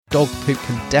dog poop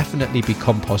can definitely be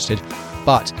composted,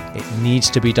 but it needs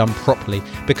to be done properly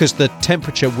because the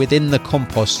temperature within the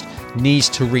compost needs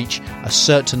to reach a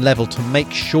certain level to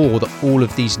make sure that all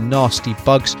of these nasty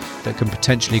bugs that can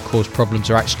potentially cause problems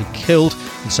are actually killed.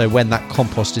 And so when that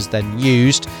compost is then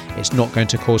used, it's not going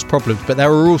to cause problems. But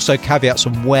there are also caveats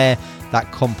on where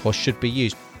that compost should be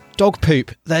used. Dog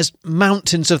poop, there's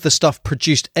mountains of the stuff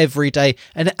produced every day,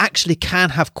 and it actually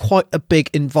can have quite a big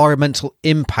environmental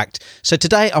impact. So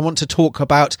today I want to talk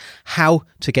about how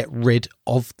to get rid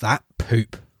of that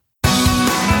poop.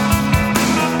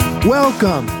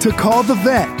 Welcome to Call the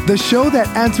Vet, the show that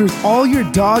answers all your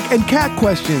dog and cat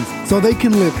questions so they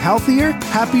can live healthier,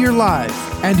 happier lives.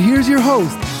 And here's your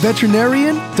host,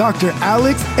 veterinarian Dr.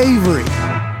 Alex Avery.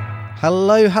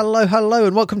 Hello,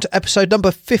 and welcome to episode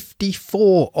number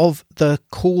 54 of the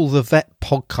Call the Vet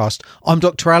podcast. I'm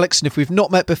Dr. Alex, and if we've not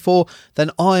met before,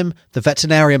 then I'm the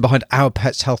veterinarian behind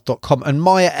ourpetshealth.com, and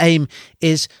my aim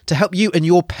is to help you and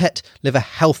your pet live a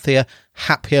healthier,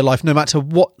 happier life, no matter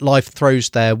what life throws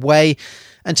their way.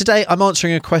 And today I'm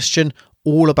answering a question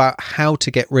all about how to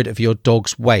get rid of your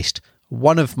dog's waste.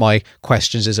 One of my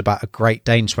questions is about a Great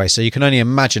Dane's waste, so you can only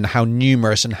imagine how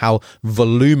numerous and how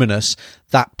voluminous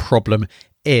that problem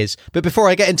is. But before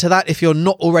I get into that, if you're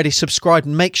not already subscribed,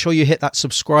 make sure you hit that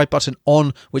subscribe button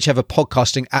on whichever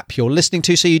podcasting app you're listening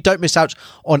to so you don't miss out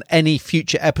on any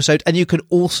future episode. And you can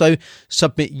also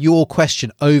submit your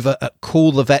question over at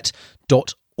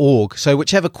callthevet.org. So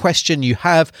whichever question you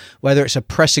have, whether it's a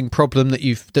pressing problem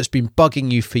that's been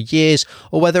bugging you for years,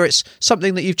 or whether it's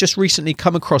something that you've just recently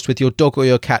come across with your dog or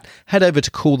your cat, head over to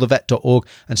callthevet.org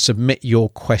and submit your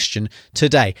question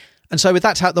today. And so with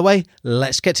that out of the way,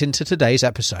 let's get into today's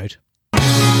episode.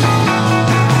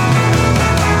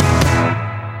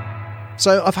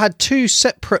 So I've had two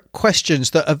separate questions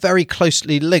that are very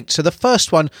closely linked. So the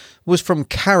first one was from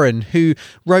Karen, who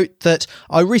wrote that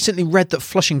I recently read that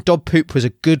flushing dog poop was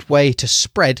a good way to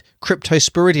spread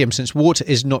cryptosporidium since water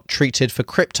is not treated for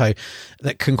crypto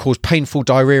that can cause painful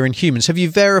diarrhea in humans. Have you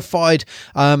verified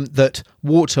that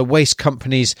water waste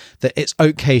companies that it's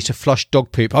okay to flush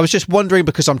dog poop? I was just wondering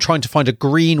because I'm trying to find a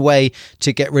green way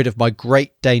to get rid of my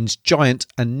Great Dane's giant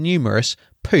and numerous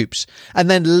poops. And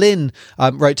then Lynn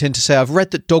wrote in to say, I've read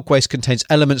that dog waste contains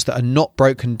elements that are not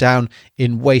broken down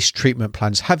in waste treatment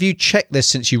plants. Have you checked this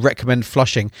since you recommend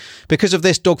flushing? Because of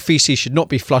this, dog feces should not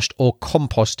be flushed or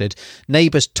composted.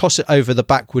 Neighbours toss it over the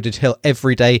back wooded hill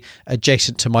every day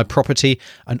adjacent to my property,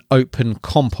 an open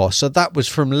compost. So that was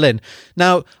from Lynn.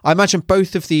 Now, I imagine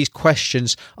both of these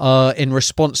questions are in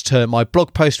response to my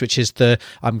blog post, which is the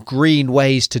green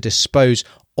ways to dispose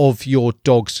of your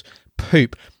dog's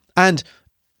poop. And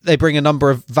they bring a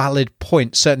number of valid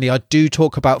points. Certainly, I do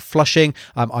talk about flushing.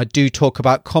 I do talk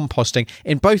about composting.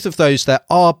 In both of those, there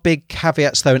are big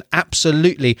caveats, though, and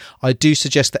absolutely, I do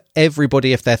suggest that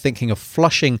everybody, if they're thinking of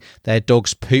flushing their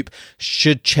dog's poop,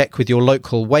 should check with your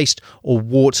local waste or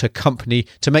water company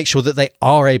to make sure that they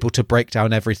are able to break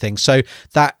down everything. So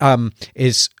that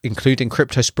is including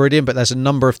cryptosporidium, but there's a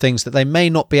number of things that they may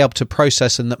not be able to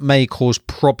process and that may cause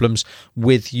problems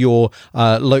with your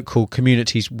local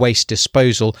community's waste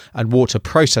disposal and water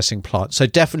processing plant. So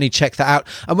definitely check that out.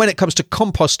 And when it comes to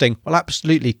composting, well,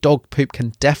 absolutely, dog poop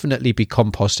can definitely be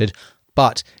composted,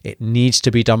 but it needs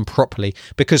to be done properly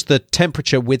because the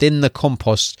temperature within the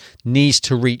compost needs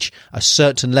to reach a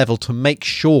certain level to make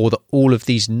sure that all of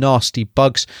these nasty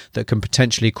bugs that can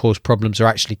potentially cause problems are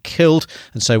actually killed.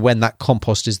 And so when that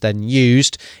compost is then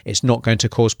used, it's not going to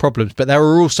cause problems. But there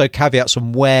are also caveats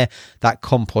on where that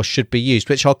compost should be used,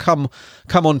 which I'll come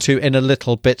on to in a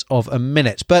little bit of a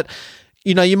minute. But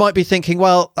you know, you might be thinking,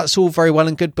 well, that's all very well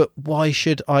and good, but why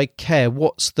should I care?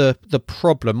 What's the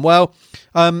problem? Well,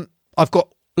 I've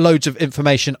got loads of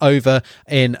information over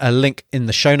in a link in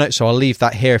the show notes, so I'll leave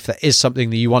that here if there is something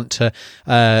that you want to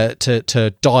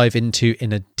dive into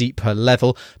in a deeper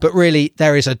level. But really,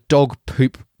 there is a dog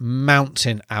poop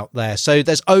mountain out there. So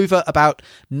there's over about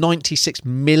 96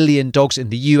 million dogs in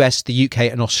the US, the UK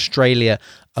and Australia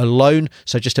alone.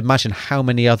 So just imagine how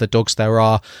many other dogs there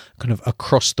are kind of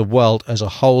across the world as a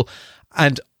whole.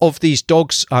 And of these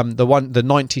dogs, the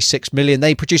 96 million,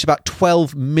 they produce about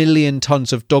 12 million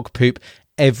tons of dog poop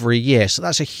every year. So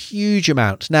that's a huge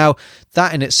amount. Now,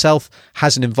 that in itself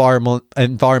has an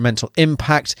environmental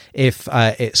impact. If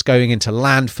it's going into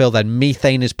landfill, then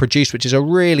methane is produced, which is a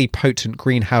really potent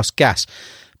greenhouse gas.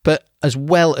 But as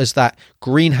well as that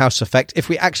greenhouse effect, if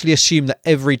we actually assume that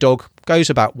every dog goes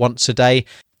about once a day,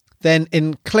 then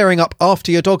in clearing up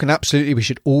after your dog, and absolutely we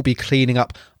should all be cleaning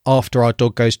up after our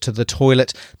dog goes to the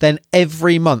toilet, then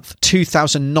every month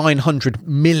 2,900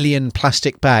 million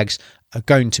plastic bags are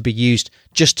going to be used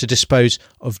just to dispose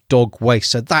of dog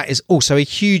waste. So that is also a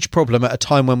huge problem at a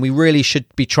time when we really should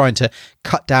be trying to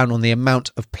cut down on the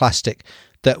amount of plastic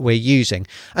that we're using.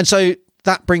 And so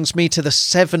that brings me to the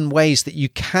 7 ways that you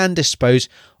can dispose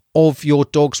of your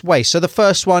dog's waste. So the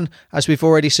first one, as we've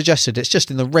already suggested, it's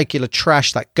just in the regular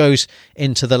trash that goes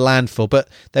into the landfill. But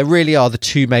there really are the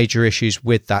 2 major issues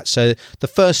with that. So the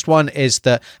first one is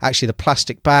that actually the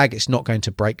plastic bag, it's not going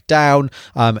to break down.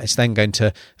 It's then going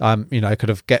to, kind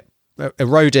of get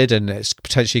eroded, and it's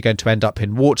potentially going to end up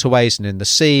in waterways and in the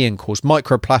sea and cause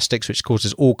microplastics, which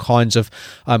causes all kinds of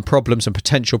problems and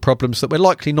potential problems that we're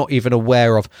likely not even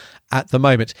aware of at the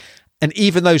moment. And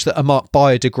even those that are marked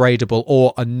biodegradable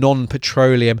or are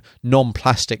non-petroleum,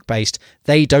 non-plastic based,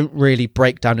 they don't really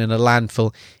break down in a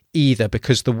landfill either,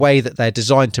 because the way that they're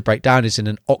designed to break down is in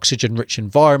an oxygen-rich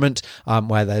environment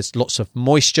where there's lots of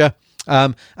moisture.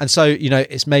 And so,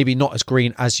 it's maybe not as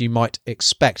green as you might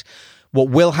expect. What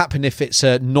will happen if it's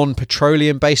a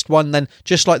non-petroleum based one, then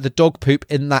just like the dog poop,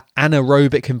 in that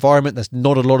anaerobic environment, there's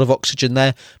not a lot of oxygen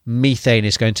there, methane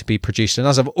is going to be produced. And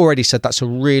as I've already said, that's a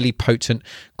really potent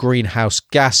greenhouse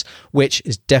gas, which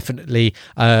is definitely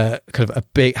has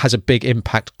a big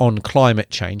impact on climate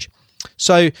change.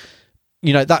 So,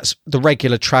 that's the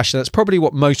regular trash. And that's probably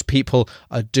what most people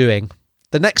are doing.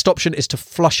 The next option is to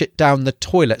flush it down the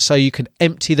toilet. So you can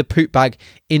empty the poop bag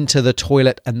into the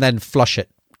toilet and then flush it.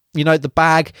 The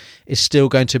bag is still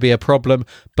going to be a problem,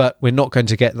 but we're not going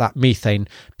to get that methane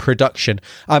production.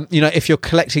 If you're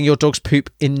collecting your dog's poop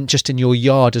in your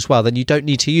yard as well, then you don't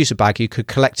need to use a bag. You could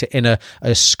collect it in a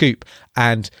scoop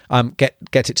and get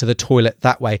it to the toilet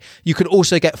that way. You can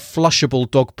also get flushable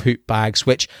dog poop bags,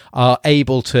 which are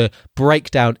able to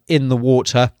break down in the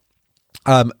water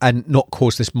and not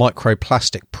cause this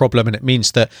microplastic problem. And it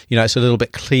means that, it's a little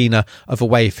bit cleaner of a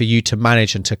way for you to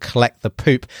manage and to collect the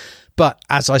poop. But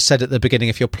as I said at the beginning,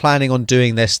 if you're planning on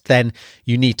doing this, then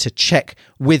you need to check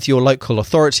with your local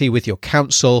authority, with your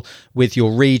council, with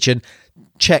your region,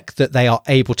 check that they are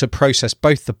able to process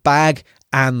both the bag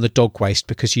and the dog waste,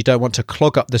 because you don't want to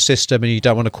clog up the system and you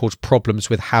don't want to cause problems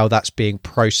with how that's being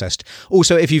processed.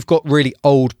 Also, if you've got really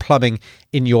old plumbing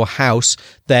in your house,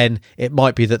 then it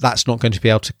might be that that's not going to be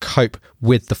able to cope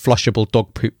with the flushable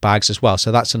dog poop bags as well.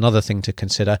 So that's another thing to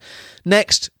consider.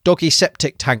 Next, doggy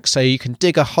septic tank. So you can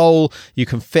dig a hole, you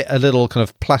can fit a little kind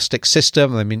of plastic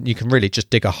system. I mean, you can really just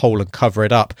dig a hole and cover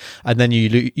it up. And then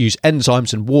you use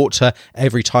enzymes and water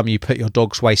every time you put your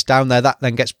dog's waste down there. That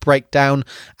then gets break down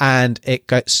and it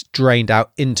gets drained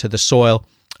out into the soil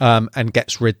and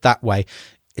gets rid that way.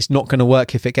 It's not going to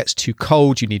work if it gets too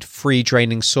cold. You need free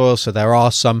draining soil. So there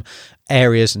are some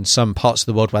areas in some parts of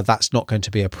the world where that's not going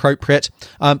to be appropriate.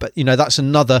 But that's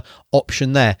another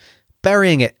option there.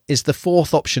 Burying it is the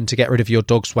 4th option to get rid of your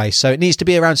dog's waste. So it needs to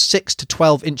be around 6 to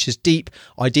 12 inches deep,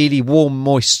 ideally warm,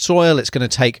 moist soil. It's going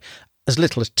to take as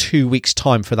little as 2 weeks'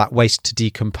 time for that waste to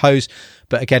decompose.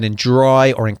 But again, in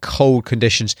dry or in cold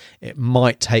conditions, it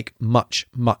might take much,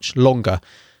 much longer.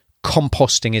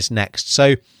 Composting is next.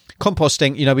 So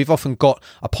composting, we've often got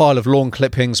a pile of lawn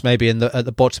clippings maybe at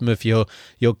the bottom of your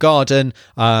garden,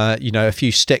 a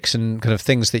few sticks and kind of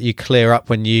things that you clear up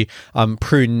when you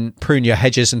prune your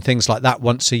hedges and things like that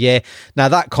once a year. Now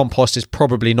that compost is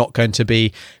probably not going to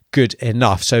be good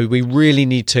enough. So we really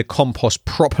need to compost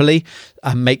properly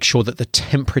and make sure that the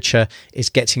temperature is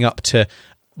getting up to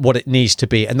what it needs to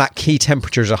be, and that key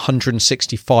temperature is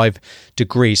 165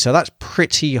 degrees, so that's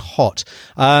pretty hot,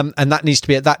 and that needs to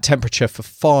be at that temperature for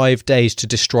 5 days to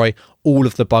destroy all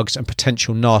of the bugs and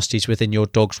potential nasties within your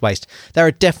dog's waste. There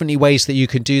are definitely ways that you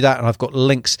can do that, and I've got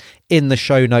links in the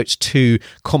show notes to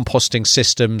composting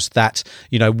systems that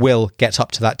will get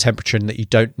up to that temperature, and that you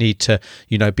don't need to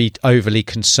be overly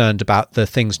concerned about the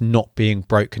things not being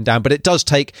broken down. But it does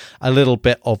take a little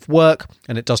bit of work,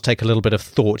 and it does take a little bit of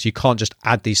thought. You can't just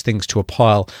add these things to a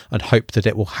pile and hope that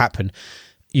it will happen.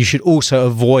 You should also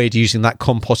avoid using that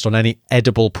compost on any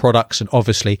edible products, and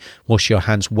obviously wash your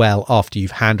hands well after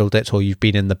you've handled it, or you've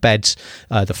been in the beds,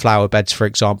 the flower beds, for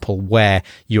example, where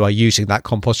you are using that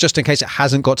compost, just in case it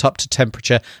hasn't got up to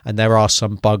temperature and there are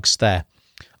some bugs there.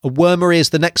 A wormery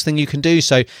is the next thing you can do.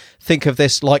 So think of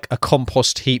this like a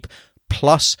compost heap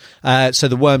plus. So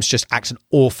the worms just act an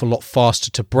awful lot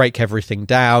faster to break everything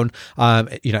down.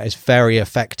 It's very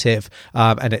effective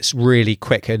and it's really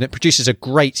quick, and it produces a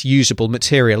great usable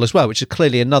material as well, which is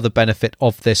clearly another benefit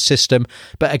of this system.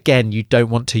 But again, you don't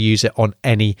want to use it on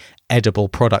any edible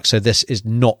product. So this is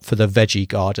not for the veggie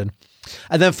garden.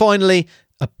 And then finally,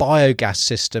 a biogas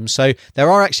system. So there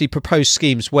are actually proposed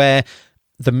schemes where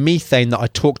the methane that I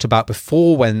talked about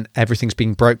before, when everything's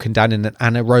being broken down in an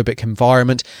anaerobic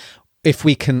environment, if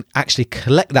we can actually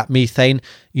collect that methane,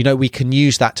 we can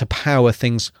use that to power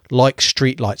things like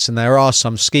streetlights. And there are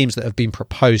some schemes that have been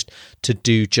proposed to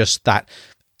do just that.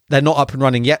 They're not up and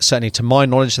running yet, certainly to my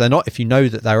knowledge they're not. If you know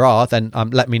that there are, then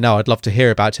let me know. I'd love to hear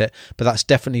about it. But that's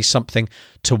definitely something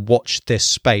to watch this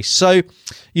space. So,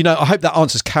 I hope that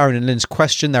answers Karen and Lynn's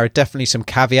question. There are definitely some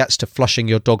caveats to flushing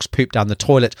your dog's poop down the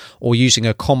toilet or using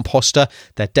a composter.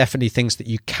 They're definitely things that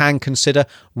you can consider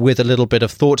with a little bit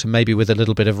of thought and maybe with a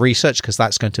little bit of research, because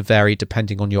that's going to vary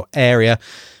depending on your area.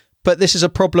 But this is a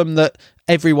problem that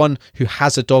everyone who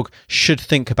has a dog should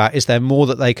think about. Is there more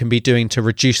that they can be doing to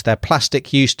reduce their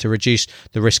plastic use, to reduce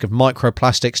the risk of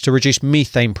microplastics, to reduce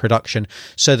methane production,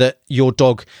 so that your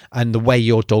dog and the way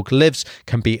your dog lives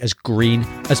can be as green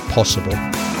as possible?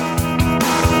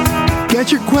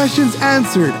 Get your questions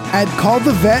answered at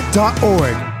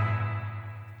callthevet.org.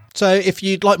 So if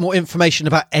you'd like more information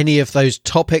about any of those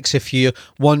topics, if you're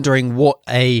wondering what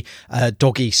a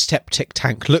doggy septic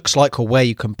tank looks like or where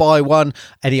you can buy one,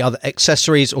 any other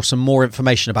accessories or some more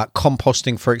information about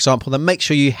composting, for example, then make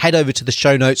sure you head over to the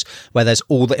show notes where there's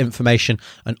all the information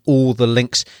and all the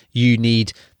links you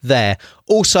need there.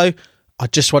 Also, I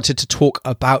just wanted to talk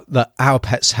about the Our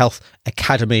Pets Health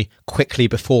Academy quickly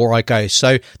before I go.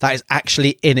 So that is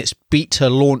actually in its beta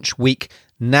launch week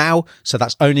now, so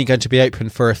that's only going to be open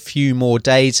for a few more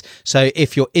days. So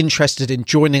if you're interested in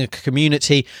joining a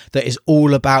community that is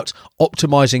all about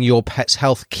optimizing your pet's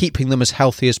health, keeping them as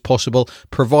healthy as possible,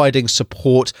 providing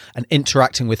support and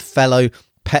interacting with fellow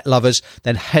pet lovers,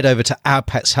 then head over to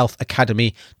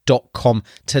ourpetshealthacademy.com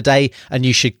today and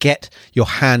you should get your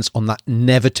hands on that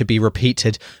never to be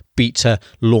repeated beta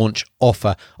launch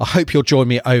offer. I hope you'll join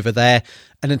me over there.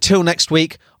 And until next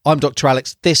week, I'm Dr.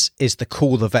 Alex. This is the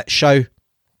Call the Vet Show.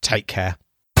 Take care.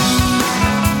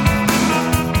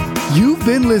 You've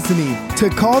been listening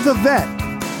to Call the Vet.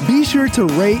 Be sure to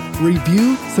rate,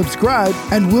 review, subscribe,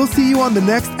 and we'll see you on the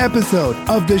next episode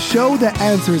of the show that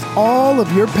answers all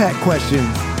of your pet questions.